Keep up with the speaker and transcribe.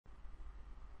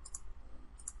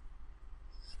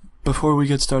Before we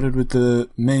get started with the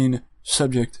main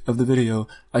subject of the video,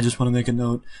 I just want to make a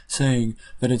note saying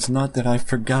that it's not that I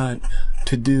forgot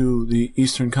to do the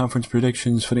Eastern Conference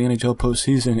predictions for the NHL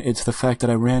postseason. It's the fact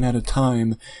that I ran out of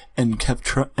time and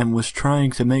was trying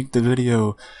to make the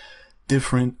video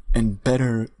different and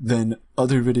better than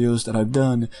other videos that I've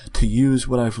done, to use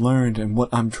what I've learned and what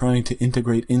I'm trying to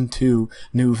integrate into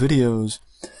new videos.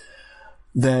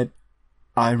 That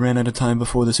I ran out of time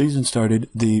before the season started,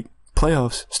 the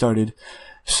playoffs started,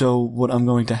 so what I'm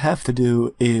going to have to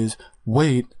do is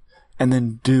wait and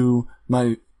then do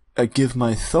give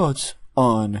my thoughts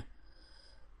on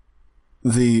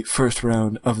the first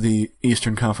round of the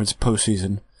Eastern Conference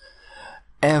postseason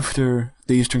after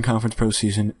the Eastern Conference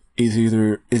postseason is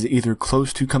either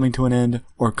close to coming to an end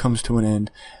or comes to an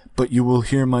end, but you will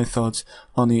hear my thoughts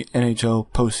on the NHL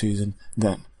postseason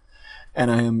then. And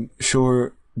I am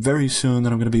sure very soon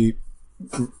that I'm going to be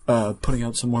putting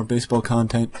out some more baseball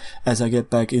content as I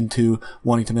get back into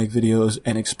wanting to make videos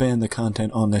and expand the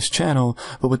content on this channel.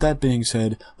 But with that being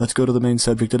said, let's go to the main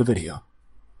subject of the video.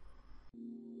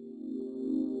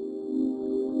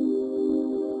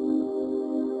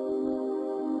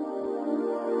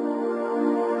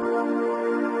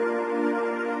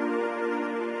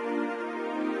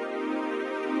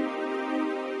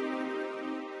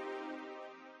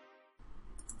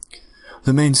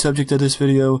 The main subject of this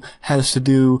video has to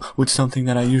do with something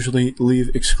that I usually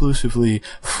leave exclusively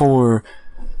for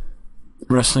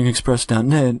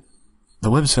WrestlingExpress.net,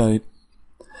 the website,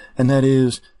 and that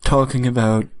is talking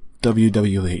about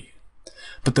WWE.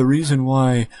 But the reason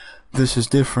why this is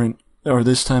different, or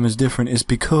this time is different, is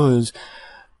because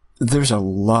there's a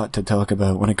lot to talk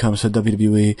about when it comes to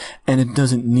WWE, and it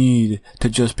doesn't need to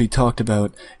just be talked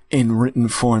about in written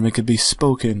form. It could be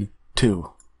spoken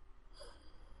to.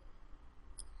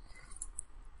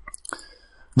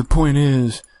 The point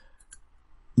is,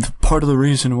 part of the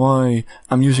reason why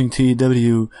I'm using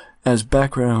TEW as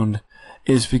background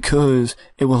is because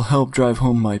it will help drive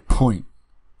home my point.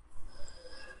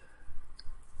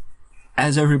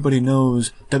 As everybody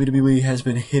knows, WWE has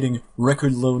been hitting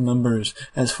record low numbers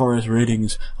as far as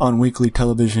ratings on weekly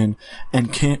television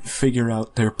and can't figure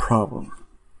out their problem.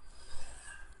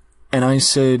 And I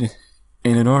said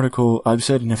in an article, I've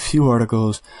said in a few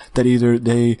articles, that either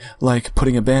they like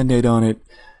putting a band-aid on it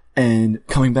and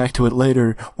coming back to it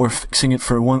later, or fixing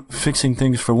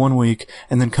things for 1 week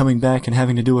and then coming back and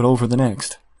having to do it over the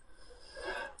next.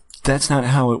 That's not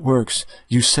how it works.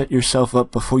 You set yourself up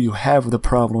before you have the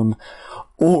problem,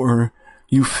 or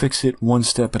you fix it one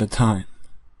step at a time.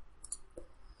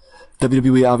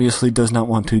 WWE obviously does not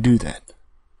want to do that.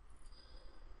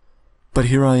 But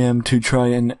here I am to try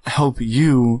and help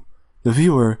you, the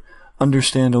viewer,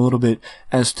 understand a little bit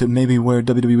as to maybe where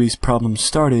WWE's problem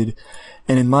started.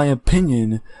 And in my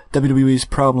opinion, WWE's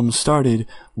problem started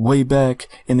way back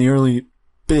in the early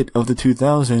bit of the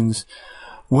 2000s,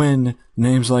 when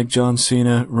names like John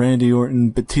Cena, Randy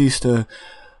Orton, Batista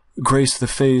graced the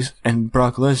face, and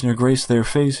Brock Lesnar graced their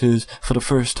faces for the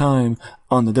first time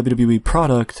on the WWE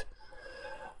product.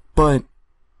 But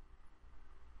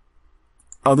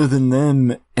other than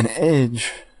them and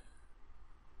Edge,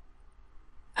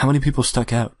 how many people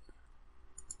stuck out?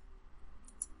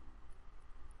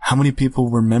 How many people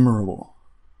were memorable?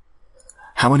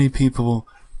 How many people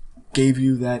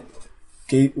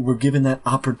were given that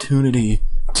opportunity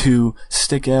to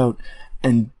stick out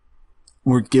and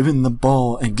were given the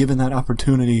ball and given that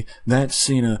opportunity? That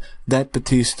Cena, that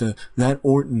Batista, that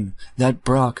Orton, that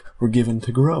Brock were given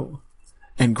to grow.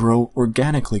 And grow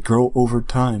organically, grow over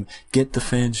time, get the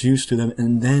fans used to them,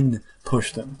 and then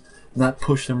push them. Not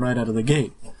push them right out of the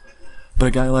gate. But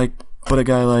a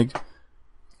guy like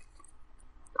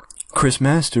Chris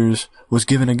Masters was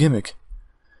given a gimmick.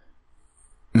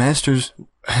 Masters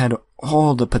had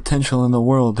all the potential in the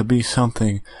world to be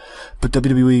something, but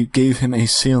WWE gave him a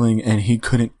ceiling and he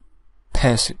couldn't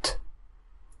pass it.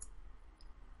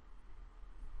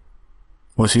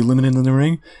 Was he limited in the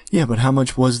ring? Yeah, but how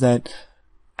much was that?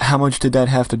 How much did that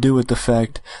have to do with the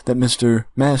fact that Mr.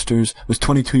 Masters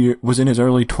was in his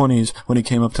early 20s when he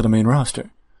came up to the main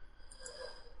roster?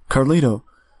 Carlito,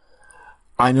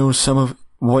 I know some of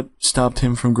what stopped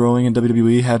him from growing in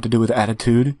WWE had to do with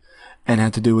attitude and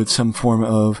had to do with some form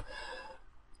of,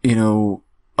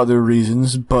 other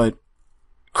reasons, but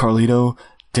Carlito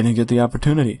didn't get the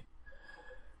opportunity.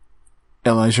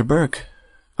 Elijah Burke,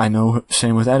 I know,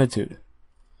 same with attitude.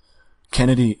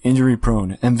 Kennedy, injury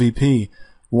prone, MVP,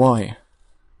 why?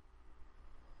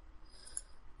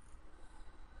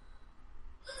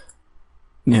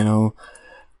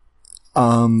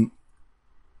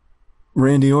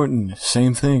 Randy Orton,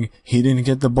 same thing. He didn't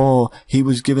get the ball. He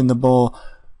was given the ball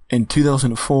in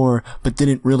 2004, but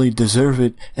didn't really deserve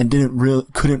it and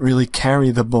couldn't really carry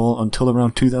the ball until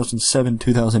around 2007,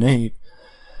 2008.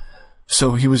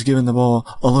 So he was given the ball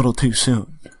a little too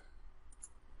soon.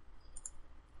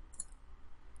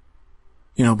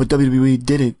 But WWE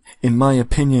did it, in my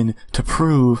opinion, to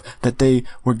prove that they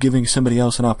were giving somebody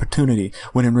else an opportunity,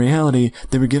 when in reality,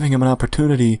 they were giving him an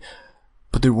opportunity,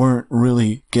 but they weren't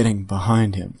really getting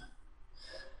behind him.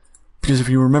 Because if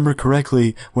you remember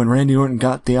correctly, when Randy Orton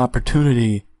got the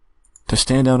opportunity to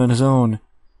stand out on his own,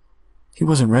 he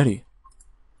wasn't ready.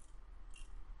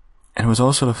 And it was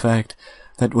also the fact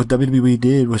that what WWE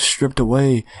did was stripped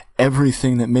away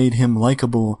everything that made him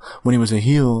likable when he was a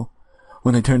heel,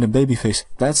 when they turned him babyface.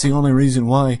 That's the only reason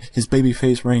why his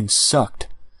babyface reign sucked.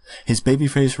 His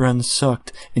babyface run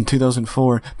sucked in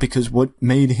 2004 because what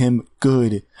made him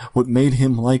good, what made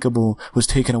him likable, was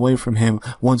taken away from him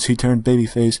once he turned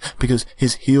babyface, because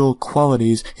his heel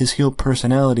qualities, his heel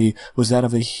personality was that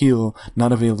of a heel,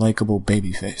 not of a likable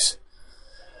babyface.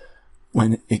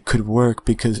 When it could work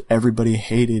because everybody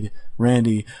hated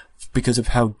Randy because of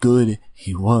how good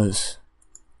he was.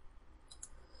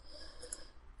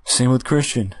 Same with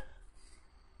Christian.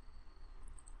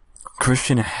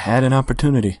 Christian had an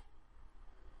opportunity,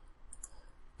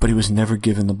 but he was never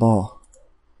given the ball.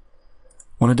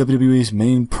 One of WWE's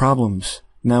main problems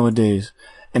nowadays,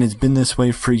 and it's been this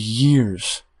way for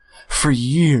years,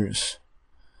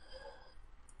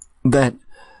 that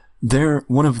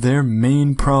one of their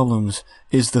main problems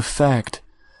is the fact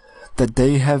that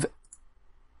they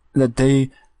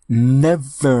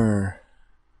never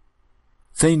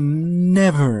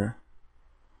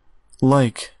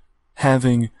like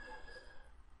having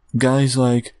guys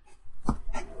like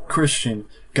Christian,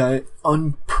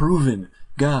 unproven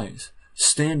guys,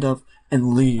 stand up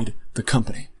and lead the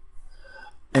company.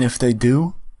 And if they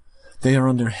do, they are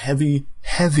under heavy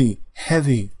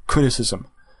criticism.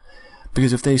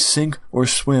 Because if they sink or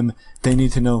swim, they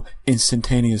need to know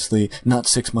instantaneously, not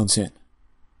 6 months in.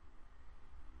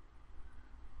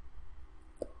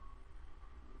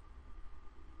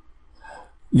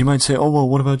 You might say, oh, well,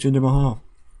 what about Jinder Mahal?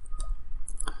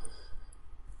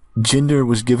 Jinder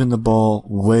was given the ball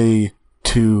way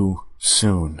too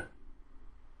soon.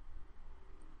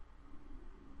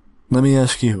 Let me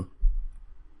ask you,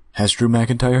 has Drew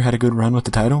McIntyre had a good run with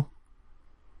the title?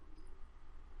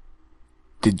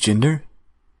 Did Jinder?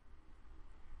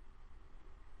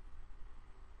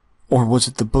 Or was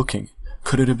it the booking?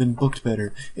 Could it have been booked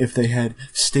better if they had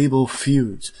stable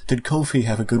feuds? Did Kofi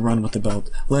have a good run with the belt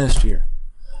last year?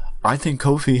 I think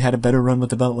Kofi had a better run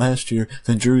with the belt last year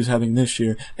than Drew's having this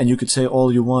year, and you could say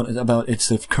all you want about it's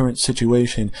the current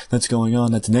situation that's going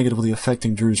on that's negatively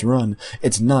affecting Drew's run.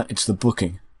 It's not, it's the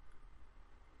booking.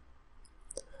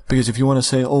 Because if you want to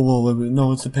say, oh, well,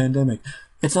 no, it's the pandemic.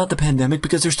 It's not the pandemic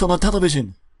because they're still on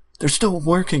television. They're still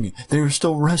working. They're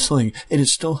still wrestling. It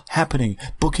is still happening.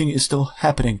 Booking is still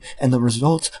happening. And the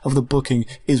results of the booking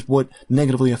is what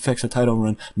negatively affects a title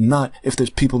run, not if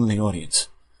there's people in the audience.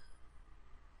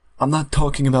 I'm not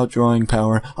talking about drawing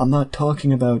power. I'm not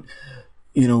talking about,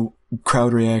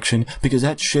 crowd reaction, because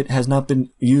that shit has not been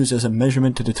used as a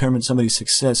measurement to determine somebody's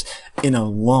success in a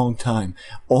long time.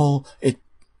 All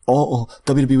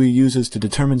WWE uses to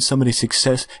determine somebody's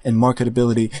success and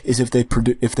marketability is if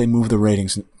they move the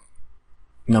ratings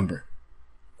number.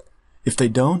 If they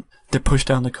don't, they're pushed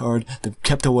down the card, they're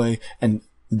kept away, and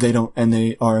they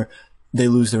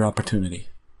lose their opportunity.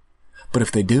 But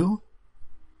if they do,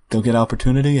 they'll get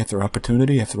opportunity after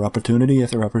opportunity after opportunity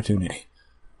after opportunity.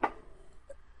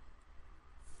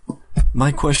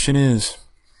 My question is,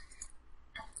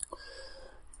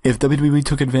 if WWE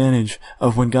took advantage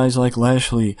of when guys like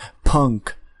Lashley,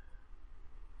 Punk,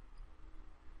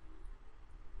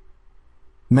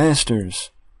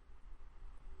 Masters,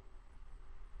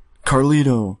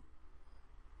 Carlito,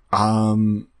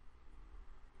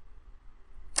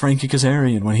 Frankie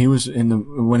Kazarian when he was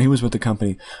with the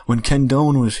company, when Ken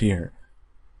Doane was here,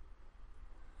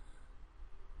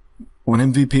 when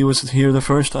MVP was here the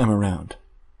first time around,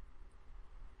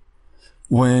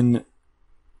 when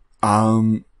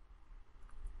having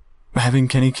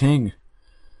Kenny King,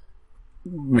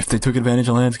 if they took advantage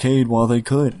of Lance Cade while they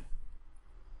could,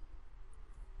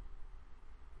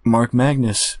 Mark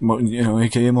Magnus,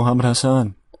 aka Muhammad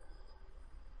Hassan.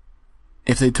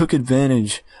 If they took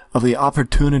advantage of the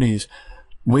opportunities,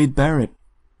 Wade Barrett,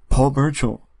 Paul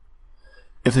Burchill,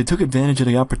 if they took advantage of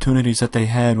the opportunities that they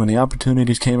had when the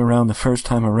opportunities came around the first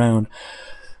time around,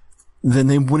 then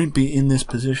they wouldn't be in this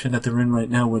position that they're in right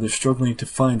now where they're struggling to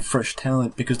find fresh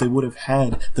talent, because they would have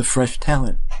had the fresh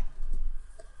talent.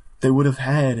 they would have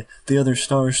had the other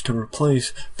stars to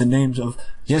replace the names of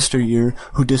yesteryear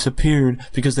who disappeared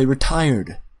because they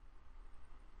retired.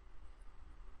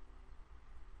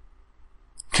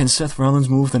 Can Seth Rollins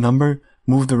move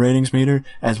the ratings meter,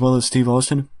 as well as Steve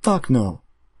Austin? Fuck no.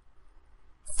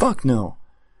 Fuck no.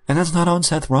 And that's not on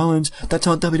Seth Rollins, that's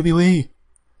on WWE.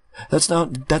 That's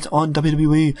on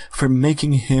WWE for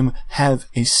making him have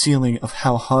a ceiling of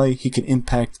how high he can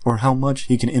impact, or how much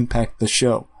he can impact the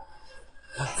show.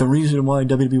 The reason why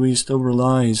WWE still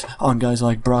relies on guys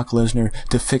like Brock Lesnar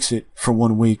to fix it for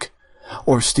 1 week,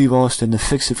 or Steve Austin to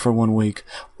fix it for 1 week,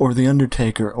 or The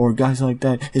Undertaker, or guys like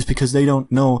that, is because they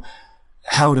don't know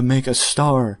how to make a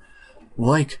star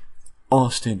like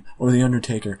Austin or The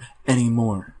Undertaker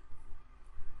anymore.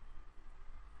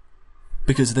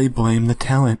 Because they blame the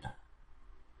talent.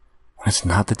 It's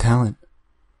not the talent.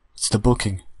 It's the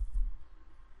booking.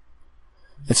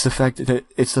 It's the fact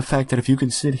that if you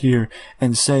can sit here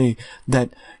and say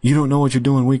that you don't know what you're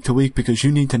doing week to week because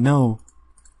you need to know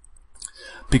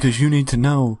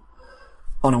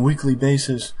on a weekly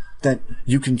basis that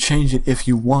you can change it if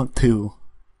you want to,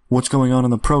 what's going on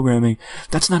in the programming,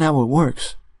 that's not how it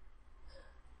works.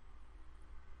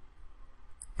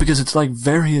 Because it's like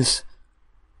various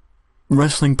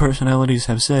wrestling personalities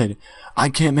have said, I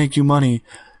can't make you money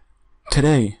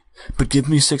today, but give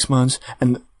me 6 months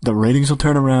and the ratings will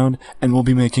turn around and we'll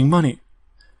be making money.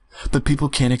 But people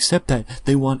can't accept that.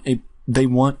 They want a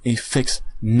fix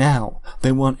now.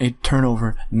 They want a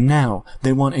turnover now.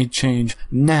 They want a change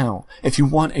now. If you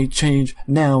want a change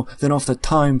now, then in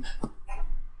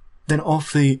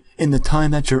the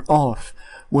time that you're off,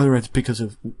 whether it's because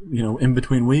of, in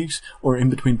between weeks or in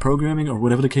between programming or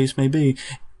whatever the case may be,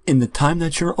 in the time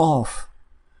that you're off,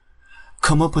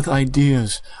 come up with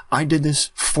ideas. I did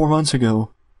this 4 months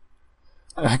ago.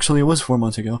 Actually, it was 4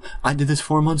 months ago. I did this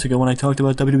 4 months ago when I talked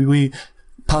about WWE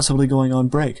possibly going on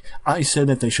break. I said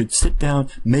that they should sit down,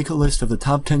 make a list of the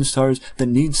top 10 stars that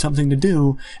need something to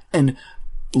do, and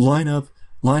line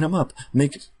them up,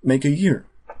 make a year,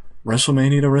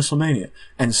 WrestleMania to WrestleMania,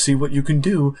 and see what you can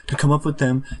do to come up for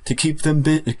them to keep them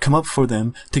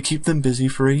busy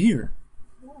for a year.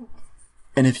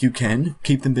 And if you can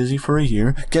keep them busy for a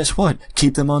year, guess what?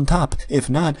 Keep them on top. If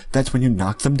not, that's when you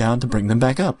knock them down to bring them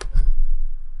back up.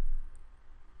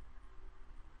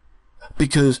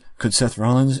 Because could Seth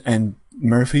Rollins and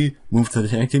Murphy move to the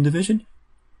tag team division?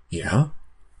 Yeah.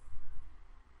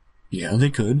 Yeah, they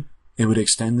could. It would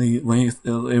extend the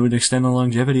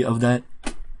longevity of that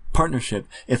partnership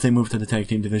if they move to the tag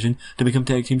team division to become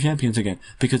tag team champions again.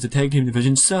 Because the tag team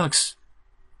division sucks.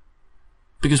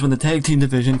 Because when the tag team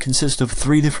division consists of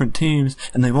 3 different teams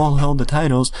and they've all held the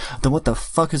titles, then what the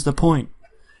fuck is the point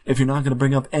if you're not going to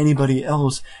bring up anybody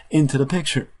else into the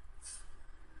picture?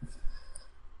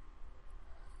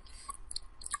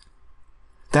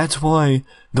 That's why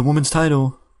the women's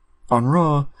title on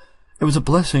Raw, it was a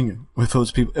blessing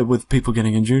with people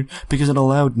getting injured, because it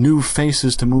allowed new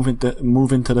faces to move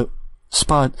into the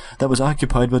spot that was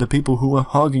occupied by the people who were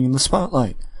hogging the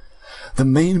spotlight. The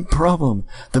main problem,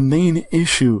 the main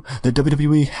issue that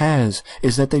WWE has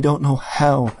is that they don't know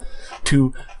how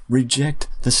to reject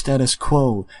the status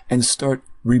quo and start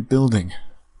rebuilding.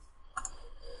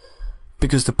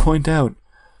 Because to point out,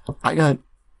 I got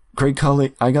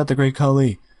the Great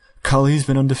Khali. Khali's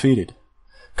been undefeated.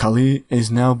 Khali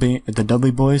is now the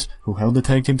Dudley Boys, who held the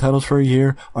tag team titles for a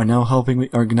year, are now going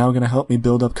to help me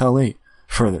build up Khali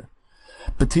further.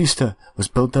 Batista was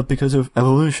built up because of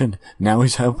Evolution. Now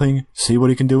he's helping see what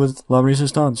he can do with La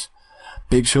Resistance.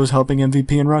 Big Show's helping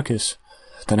MVP and Ruckus.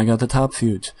 Then I got the top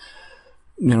feuds.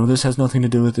 This has nothing to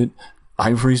do with it.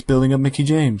 Ivory's building up Mickie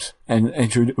James, and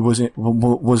was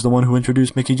the one who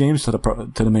introduced Mickie James to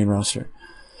the main roster.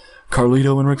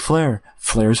 Carlito and Ric Flair.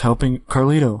 Flair's helping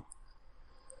Carlito.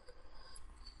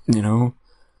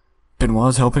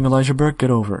 Benoit's helping Elijah Burke get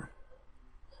over.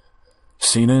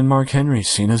 Cena and Mark Henry.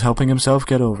 Cena's helping himself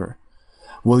get over.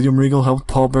 William Regal helped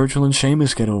Paul Burchill and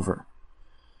Sheamus get over.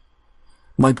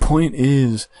 My point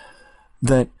is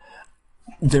that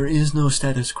there is no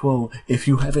status quo if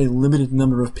you have a limited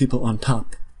number of people on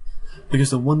top.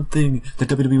 Because the one thing that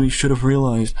WWE should have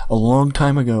realized a long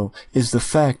time ago is the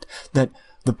fact that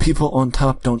the people on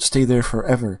top don't stay there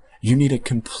forever. You need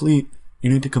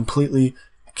to completely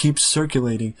keep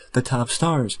circulating the top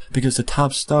stars, because the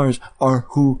top stars are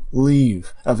who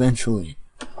leave eventually.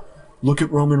 Look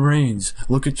at Roman Reigns.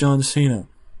 Look at John Cena.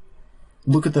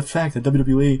 Look at the fact that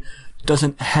WWE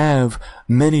doesn't have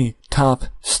many top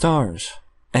stars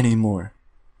anymore.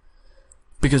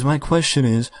 Because my question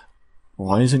is,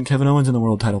 why isn't Kevin Owens in the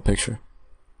world title picture?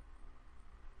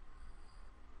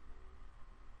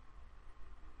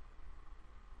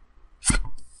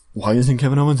 Why isn't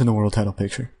Kevin Owens in the world title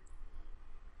picture?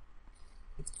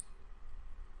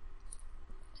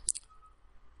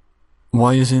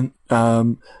 Why isn't,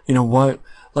 why,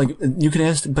 like, you can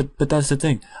ask, but that's the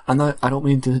thing. I don't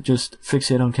mean to just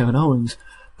fixate on Kevin Owens,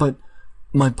 but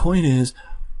my point is,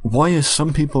 why are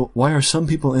some people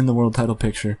in the world title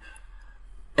picture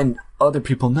and other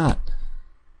people not?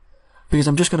 Because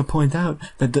I'm just going to point out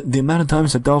that the amount of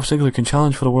times that Dolph Ziggler can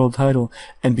challenge for the world title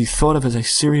and be thought of as a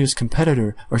serious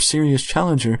competitor or serious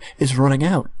challenger is running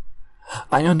out.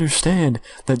 I understand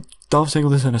that Dolph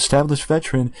Ziggler is an established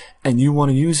veteran and you want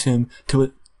to use him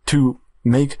to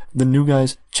make the new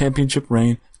guy's championship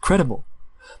reign credible.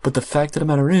 But the fact of the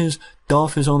matter is,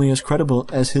 Dolph is only as credible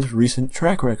as his recent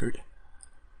track record.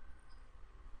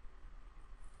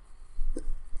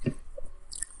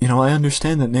 I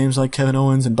understand that names like Kevin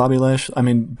Owens and Bobby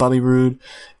Roode,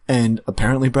 and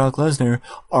apparently Brock Lesnar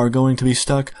are going to be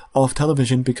stuck off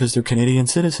television because they're Canadian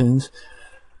citizens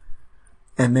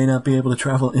and may not be able to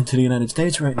travel into the United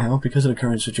States right now because of the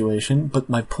current situation. But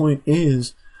my point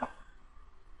is,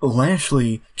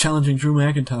 Lashley challenging Drew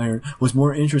McIntyre was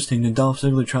more interesting than Dolph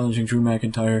Ziggler challenging Drew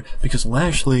McIntyre because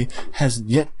Lashley had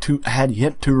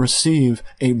yet to receive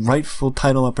a rightful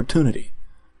title opportunity.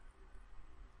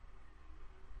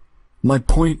 My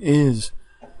point is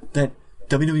that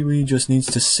WWE just needs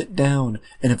to sit down,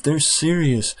 and if they're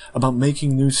serious about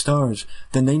making new stars,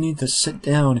 then they need to sit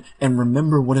down and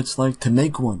remember what it's like to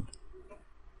make one.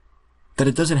 That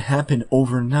it doesn't happen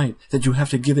overnight, that you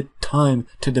have to give it time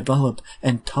to develop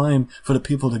and time for the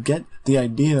people to get the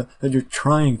idea that you're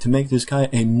trying to make this guy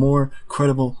a more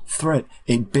credible threat,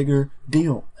 a bigger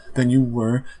deal than you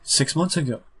were 6 months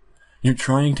ago. You're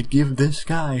trying to give this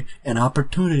guy an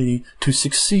opportunity to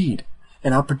succeed.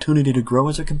 An opportunity to grow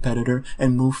as a competitor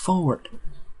and move forward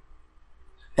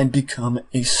and become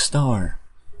a star.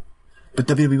 But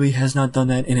WWE has not done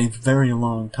that in a very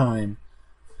long time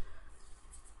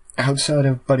outside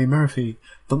of Buddy Murphy.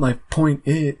 But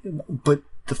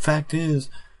the fact is,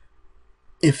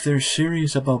 if they're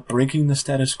serious about breaking the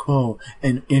status quo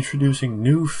and introducing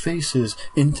new faces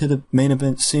into the main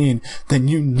event scene, then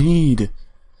you need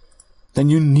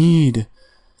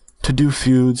to do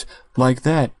feuds like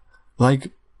that.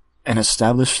 Like an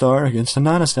established star against a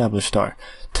non-established star,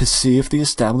 to see if the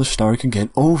established star can get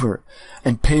over,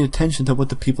 and pay attention to what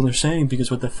the people are saying,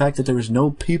 because with the fact that there is no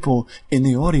people in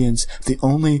the audience, the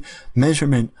only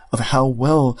measurement of how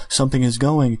well something is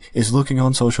going is looking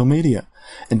on social media.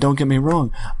 And don't get me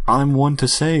wrong, I'm one to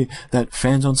say that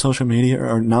fans on social media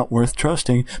are not worth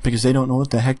trusting because they don't know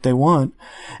what the heck they want,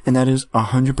 and that is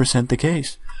 100% the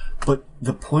case. But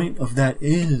the point of that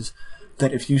is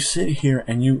that if you sit here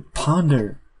and you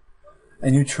ponder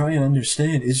and you try and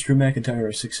understand, is Drew McIntyre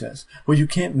a success? Well, you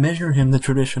can't measure him the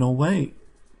traditional way.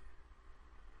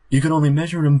 You can only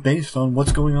measure him based on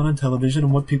what's going on television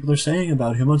and what people are saying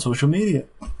about him on social media.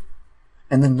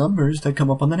 And the numbers that come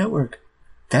up on the network.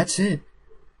 That's it.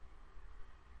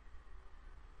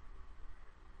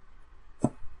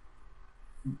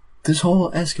 This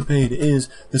whole escapade is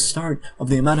the start of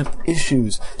the amount of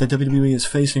issues that WWE is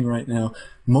facing right now,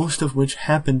 most of which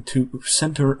happen to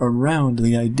center around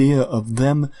the idea of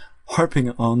them harping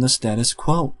on the status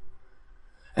quo.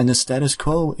 And the status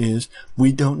quo is,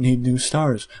 we don't need new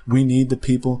stars. We need the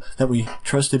people that we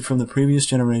trusted from the previous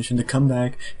generation to come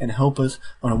back and help us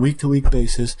on a week-to-week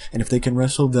basis, and if they can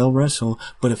wrestle, they'll wrestle,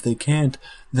 but if they can't,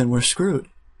 then we're screwed.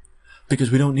 Because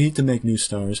we don't need to make new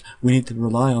stars, we need to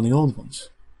rely on the old ones.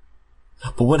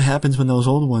 But what happens when those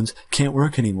old ones can't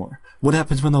work anymore? What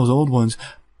happens when those old ones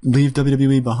leave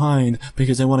WWE behind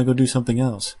because they want to go do something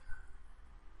else?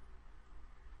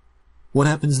 What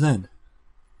happens then?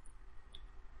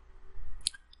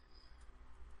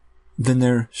 Then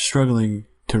they're struggling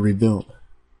to rebuild.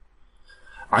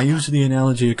 I used the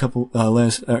analogy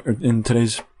in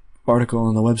today's article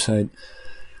on the website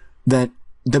that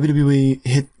WWE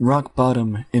hit rock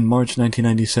bottom in March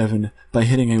 1997 by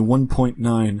hitting a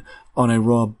 1.9 on a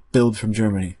Raw build from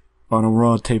Germany, on a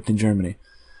Raw taped in Germany.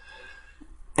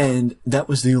 And that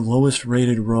was the lowest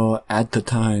rated Raw at the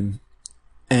time,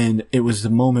 and it was the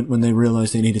moment when they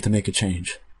realized they needed to make a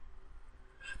change.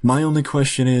 My only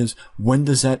question is, when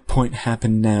does that point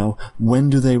happen now? When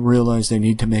do they realize they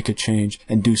need to make a change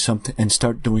and do something and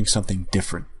start doing something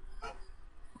different?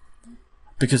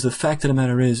 Because the fact of the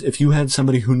matter is, if you had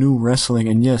somebody who knew wrestling,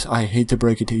 and yes, I hate to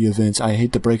break it to you, Vince, I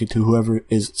hate to break it to whoever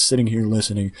is sitting here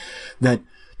listening, that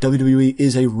WWE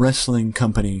is a wrestling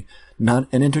company, not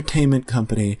an entertainment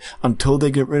company. Until they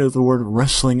get rid of the word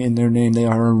wrestling in their name, they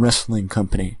are a wrestling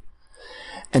company.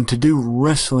 And to do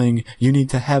wrestling, you need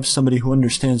to have somebody who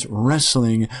understands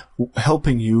wrestling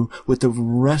helping you with the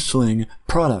wrestling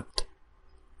product.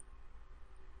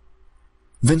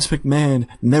 Vince McMahon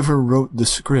never wrote the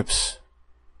scripts.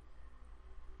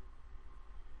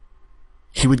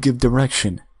 He would give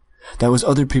direction. That was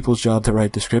other people's job to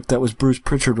write the script. That was Bruce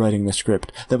Pritchard writing the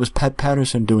script. That was Pat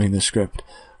Patterson doing the script,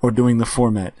 or doing the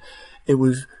format. It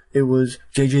was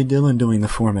J.J. Dillon doing the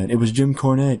format. It was Jim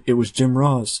Cornette. It was Jim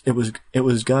Ross. It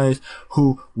was guys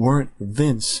who weren't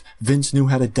Vince. Vince knew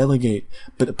how to delegate,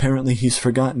 but apparently he's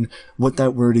forgotten what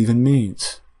that word even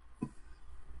means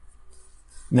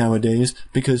nowadays,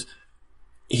 because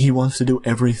he wants to do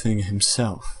everything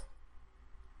himself.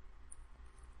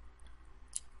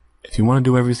 If you want to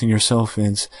do everything yourself,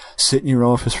 Vince, sit in your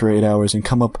office for 8 hours and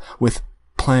come up with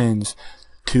plans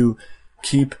to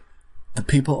keep the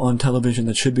people on television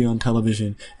that should be on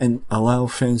television, and allow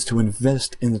fans to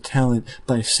invest in the talent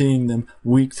by seeing them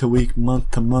week to week,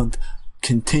 month to month,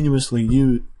 continuously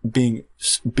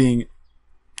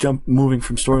moving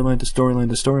from storyline to storyline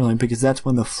to storyline, because that's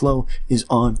when the flow is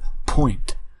on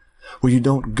point. Where you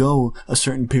don't go a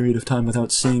certain period of time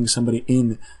without seeing somebody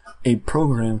in a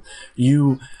program.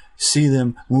 You see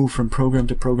them move from program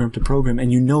to program to program,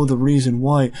 and you know the reason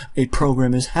why a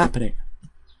program is happening.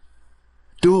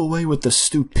 Do away with the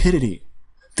stupidity,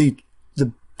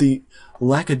 the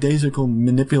lackadaisical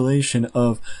manipulation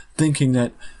of thinking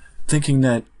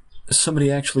that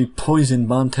somebody actually poisoned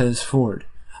Montez Ford.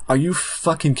 Are you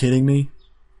fucking kidding me?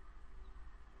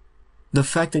 The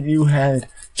fact that you had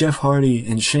Jeff Hardy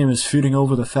and Sheamus feuding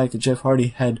over the fact that Jeff Hardy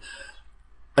had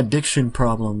addiction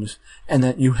problems, and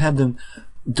that you had them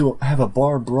have a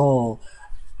bar brawl,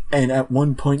 and at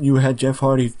one point you had Jeff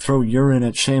Hardy throw urine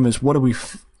at Sheamus. What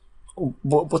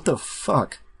the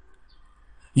fuck?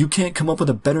 You can't come up with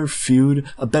a better feud,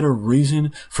 a better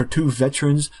reason for two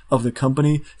veterans of the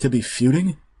company to be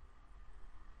feuding?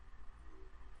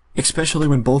 Especially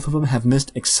when both of them have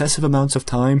missed excessive amounts of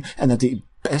time, and that the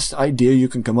best idea you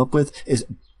can come up with is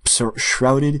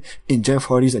shrouded in Jeff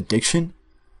Hardy's addiction?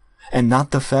 And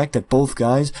not the fact that both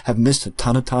guys have missed a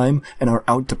ton of time and are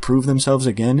out to prove themselves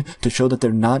again, to show that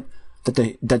they're not, that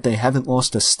they haven't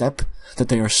lost a step, that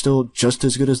they are still just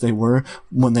as good as they were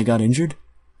when they got injured,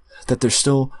 that they're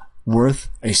still worth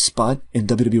a spot in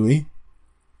WWE.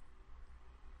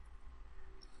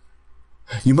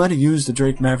 You might have used the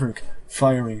Drake Maverick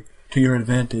firing to your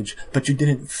advantage, but you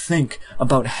didn't think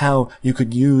about how you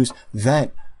could use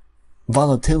that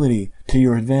volatility to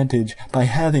your advantage by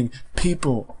having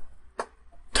people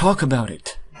talk about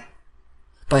it.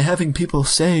 By having people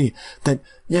say that,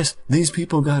 yes, these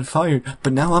people got fired,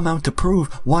 but now I'm out to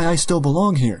prove why I still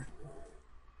belong here.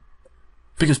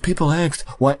 Because people asked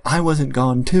why I wasn't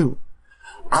gone too.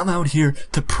 I'm out here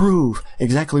to prove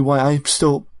exactly why I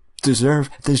still deserve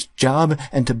this job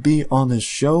and to be on this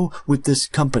show with this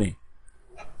company.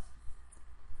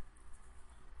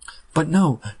 But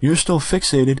no, you're still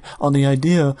fixated on the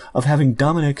idea of having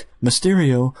Dominic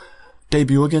Mysterio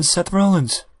debut against Seth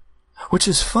Rollins, which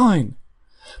is fine.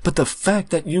 But the fact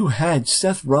that you had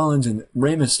Seth Rollins and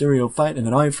Rey Mysterio fight in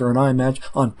an eye for an eye match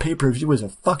on pay-per-view is a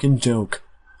fucking joke.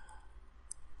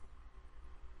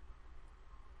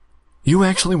 You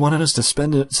actually wanted us to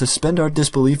suspend our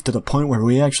disbelief to the point where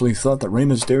we actually thought that Rey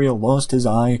Mysterio lost his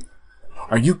eye?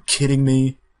 Are you kidding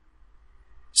me?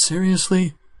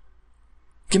 Seriously?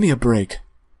 Give me a break.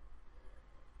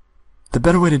 The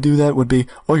better way to do that would be,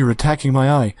 oh, you're attacking my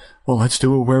eye. Well, let's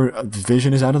do it where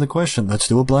vision is out of the question. Let's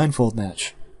do a blindfold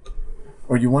match.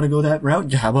 Or you want to go that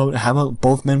route? How about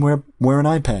both men wear an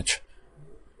eye patch?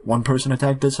 One person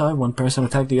attack this eye, one person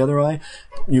attack the other eye.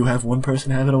 You have one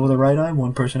person have it over the right eye,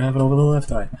 one person have it over the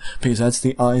left eye. Because that's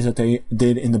the eyes that they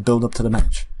did in the build-up to the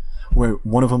match. Where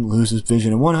one of them loses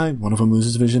vision in one eye, one of them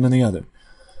loses vision in the other.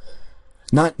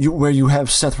 Not where you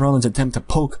have Seth Rollins attempt to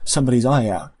poke somebody's eye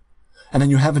out. And then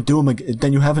you have it do him again.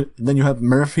 Then you have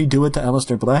Murphy do it to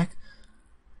Aleister Black.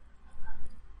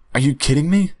 Are you kidding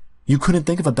me? You couldn't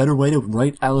think of a better way to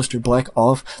write Aleister Black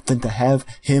off than to have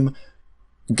him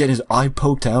get his eye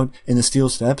poked out in the steel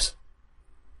steps?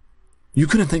 You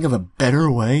couldn't think of a better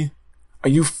way? Are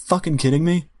you fucking kidding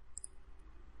me?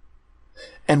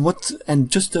 And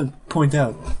just to point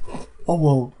out, oh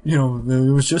well, you know,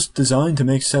 it was just designed to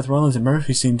make Seth Rollins and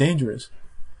Murphy seem dangerous.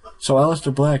 So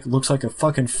Aleister Black looks like a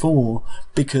fucking fool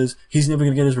because he's never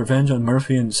going to get his revenge on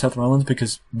Murphy and Seth Rollins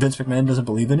because Vince McMahon doesn't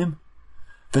believe in him?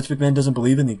 Vince McMahon doesn't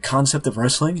believe in the concept of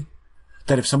wrestling?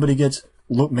 That if somebody gets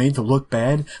made to look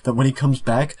bad, that when he comes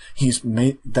back, he's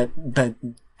made that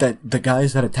the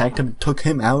guys that attacked him and took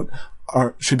him out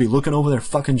should be looking over their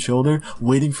fucking shoulder,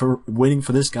 waiting for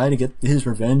this guy to get his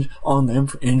revenge on them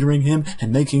for injuring him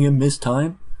and making him miss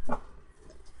time?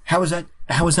 How is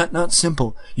that not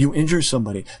simple? You injure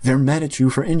somebody, they're mad at you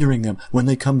for injuring them. When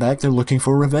they come back, they're looking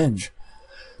for revenge.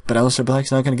 But Aleister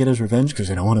Black's not going to get his revenge because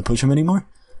they don't want to push him anymore?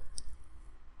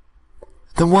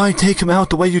 Then why take him out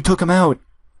the way you took him out?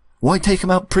 Why take him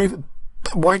out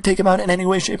why take him out in any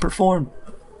way, shape, or form?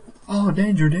 Oh,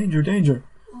 danger, danger, danger.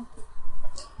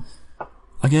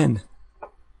 Again,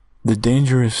 the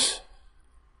dangerous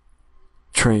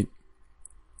trait,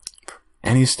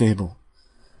 any stable,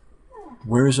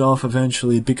 wears off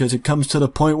eventually because it comes to the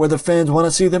point where the fans want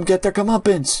to see them get their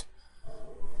comeuppance.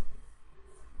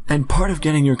 And part of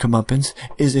getting your comeuppance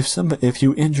is if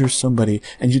you injure somebody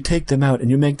and you take them out and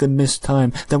you make them miss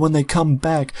time, then when they come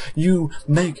back, you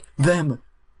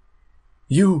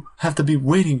have to be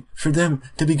waiting for them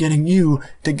to be getting you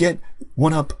to get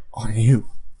one up on you.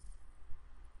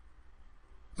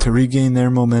 To regain their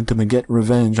momentum and get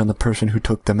revenge on the person who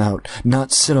took them out.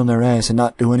 Not sit on their ass and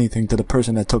not do anything to the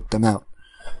person that took them out.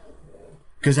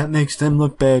 Because that makes them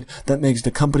look bad, that makes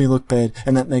the company look bad,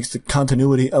 and that makes the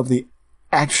continuity of the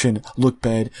action look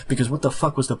bad, because what the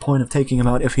fuck was the point of taking him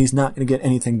out if he's not going to get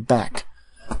anything back?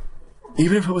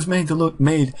 Even if it was made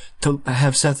to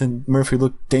have Seth and Murphy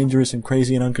look dangerous and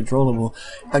crazy and uncontrollable,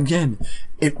 again,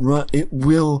 it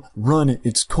will run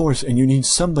its course, and you need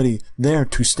somebody there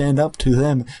to stand up to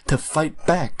them to fight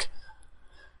back.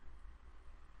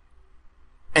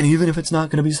 And even if it's not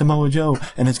going to be Samoa Joe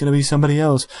and it's going to be somebody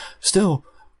else, still,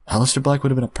 Aleister Black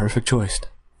would have been a perfect choice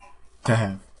to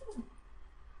have.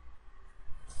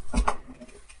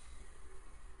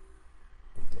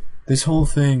 This whole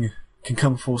thing can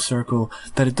come full circle,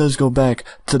 that it does go back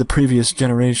to the previous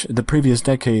generation, the previous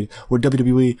decade, where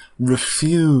WWE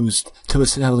refused to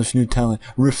establish new talent,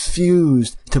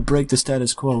 refused to break the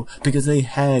status quo, because they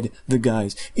had the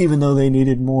guys, even though they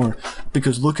needed more.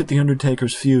 Because look at The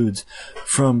Undertaker's feuds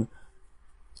from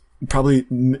probably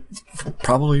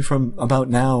from about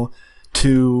now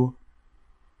to,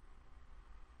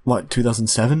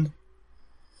 2007?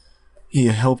 He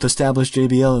helped establish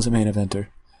JBL as a main eventer.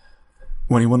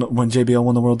 When JBL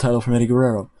won the world title from Eddie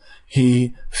Guerrero,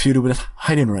 he feuded with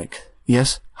Heidenreich.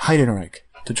 Yes, Heidenreich,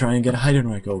 to try and get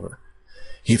Heidenreich over.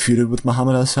 He feuded with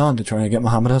Muhammad Hassan to try and get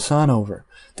Muhammad Hassan over.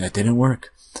 That didn't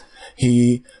work.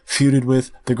 He feuded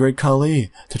with the Great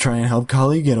Khali to try and help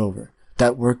Khali get over.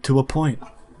 That worked to a point.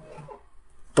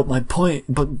 But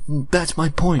that's my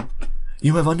point.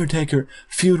 You have Undertaker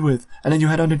feud with, and then you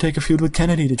had Undertaker feud with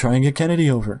Kennedy to try and get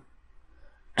Kennedy over.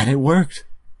 And it worked.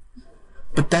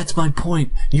 But that's my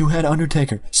point. You had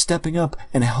Undertaker stepping up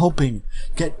and helping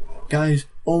get guys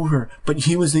over, but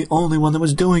he was the only one that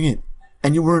was doing it.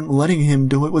 And you weren't letting him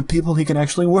do it with people he can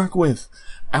actually work with,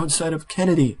 outside of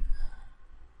Kennedy.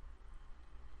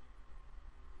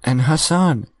 And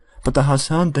Hassan. But the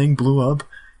Hassan thing blew up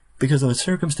because of the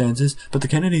circumstances, but the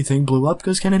Kennedy thing blew up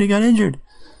because Kennedy got injured.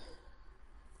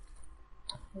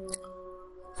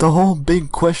 The whole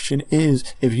big question is,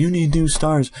 if you need new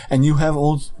stars and you have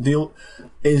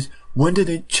when did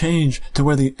it change to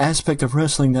where the aspect of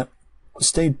wrestling that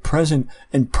stayed present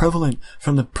and prevalent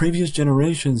from the previous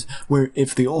generations, where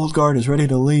if the old guard is ready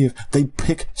to leave, they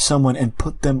pick someone and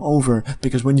put them over,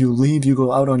 because when you leave, you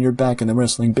go out on your back in the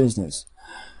wrestling business.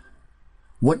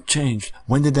 What changed?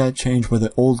 When did that change where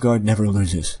the old guard never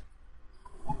loses?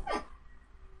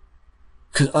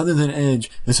 Because other than Edge,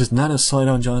 this is not a slight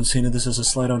on John Cena, this is a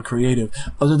slight on creative.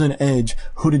 Other than Edge,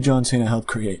 who did John Cena help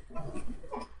create?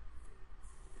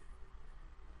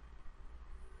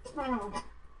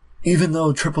 Even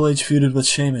though Triple H feuded with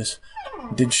Sheamus,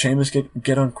 did Sheamus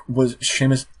was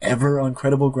Sheamus ever on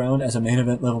credible ground as a main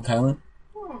event level talent?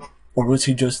 Or was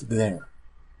he just there?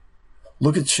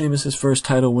 Look at Sheamus' first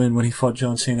title win when he fought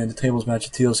John Cena in the tables match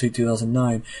at TLC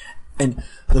 2009, and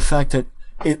the fact that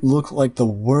it looked like the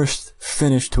worst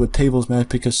finish to a tables match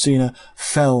because Cena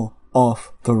fell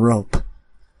off the rope.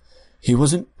 He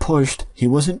wasn't pushed, he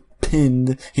wasn't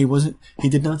pinned, he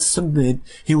did not submit,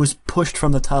 he was pushed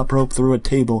from the top rope through a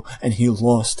table, and he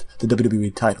lost the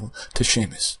WWE title to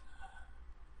Sheamus.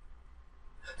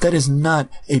 That is not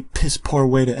a piss poor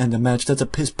way to end a match, that's a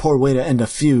piss poor way to end a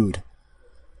feud.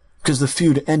 Because the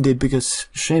feud ended because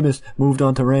Sheamus moved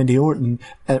on to Randy Orton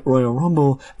at Royal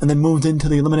Rumble and then moved into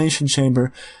the Elimination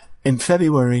Chamber in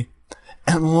February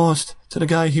and lost to the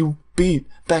guy he beat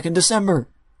back in December.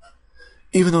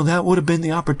 Even though that would have been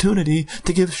the opportunity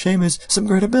to give Sheamus some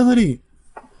credibility.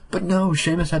 But no,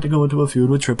 Sheamus had to go into a feud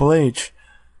with Triple H.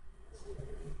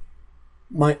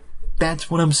 That's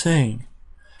what I'm saying.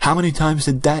 How many times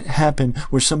did that happen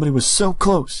where somebody was so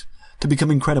close to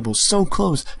becoming credible, so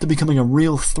close to becoming a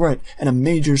real threat and a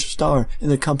major star in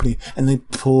the company, and they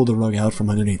pull the rug out from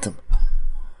underneath them.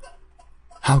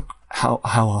 How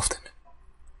often?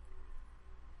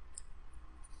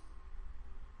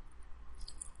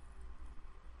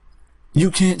 You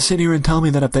can't sit here and tell me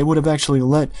that if they would have actually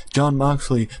let Jon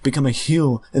Moxley become a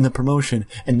heel in the promotion,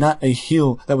 and not a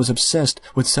heel that was obsessed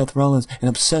with Seth Rollins and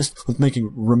obsessed with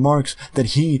making remarks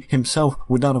that he himself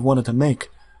would not have wanted to make,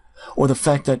 or the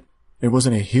fact that it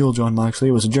wasn't a heel Jon Moxley,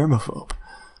 it was a germaphobe,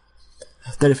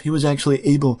 that if he was actually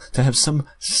able to have some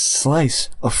slice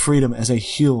of freedom as a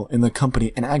heel in the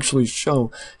company and actually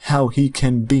show how he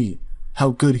can be, how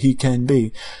good he can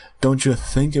be, don't you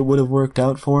think it would have worked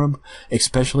out for him,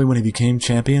 especially when he became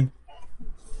champion?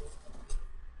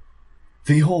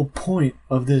 The whole point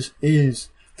of this is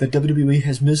that WWE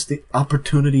has missed the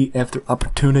opportunity after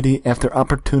opportunity after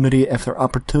opportunity after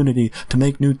opportunity to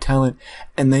make new talent,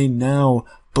 and they now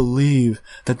believe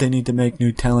that they need to make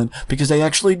new talent because they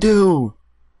actually do.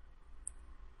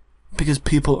 Because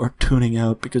people are tuning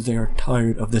out because they are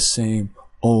tired of the same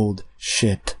old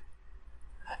shit.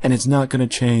 And it's not going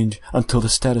to change until the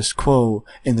status quo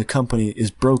in the company is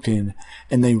broken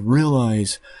and they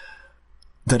realize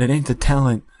that it ain't the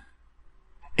talent,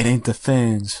 it ain't the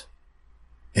fans,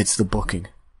 it's the booking.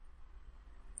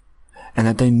 And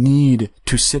that they need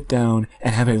to sit down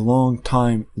and have a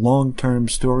long-term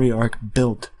story arc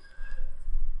built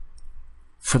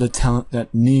for the talent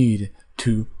that need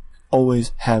to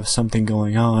always have something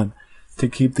going on to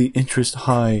keep the interest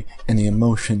high and the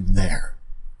emotion there.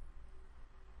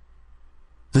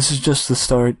 This is just the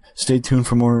start. Stay tuned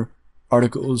for more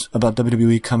articles about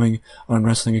WWE coming on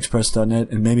WrestlingExpress.net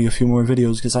and maybe a few more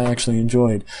videos because I actually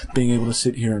enjoyed being able to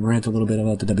sit here and rant a little bit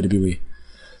about the WWE.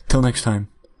 Till next time.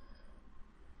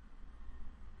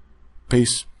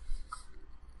 Peace.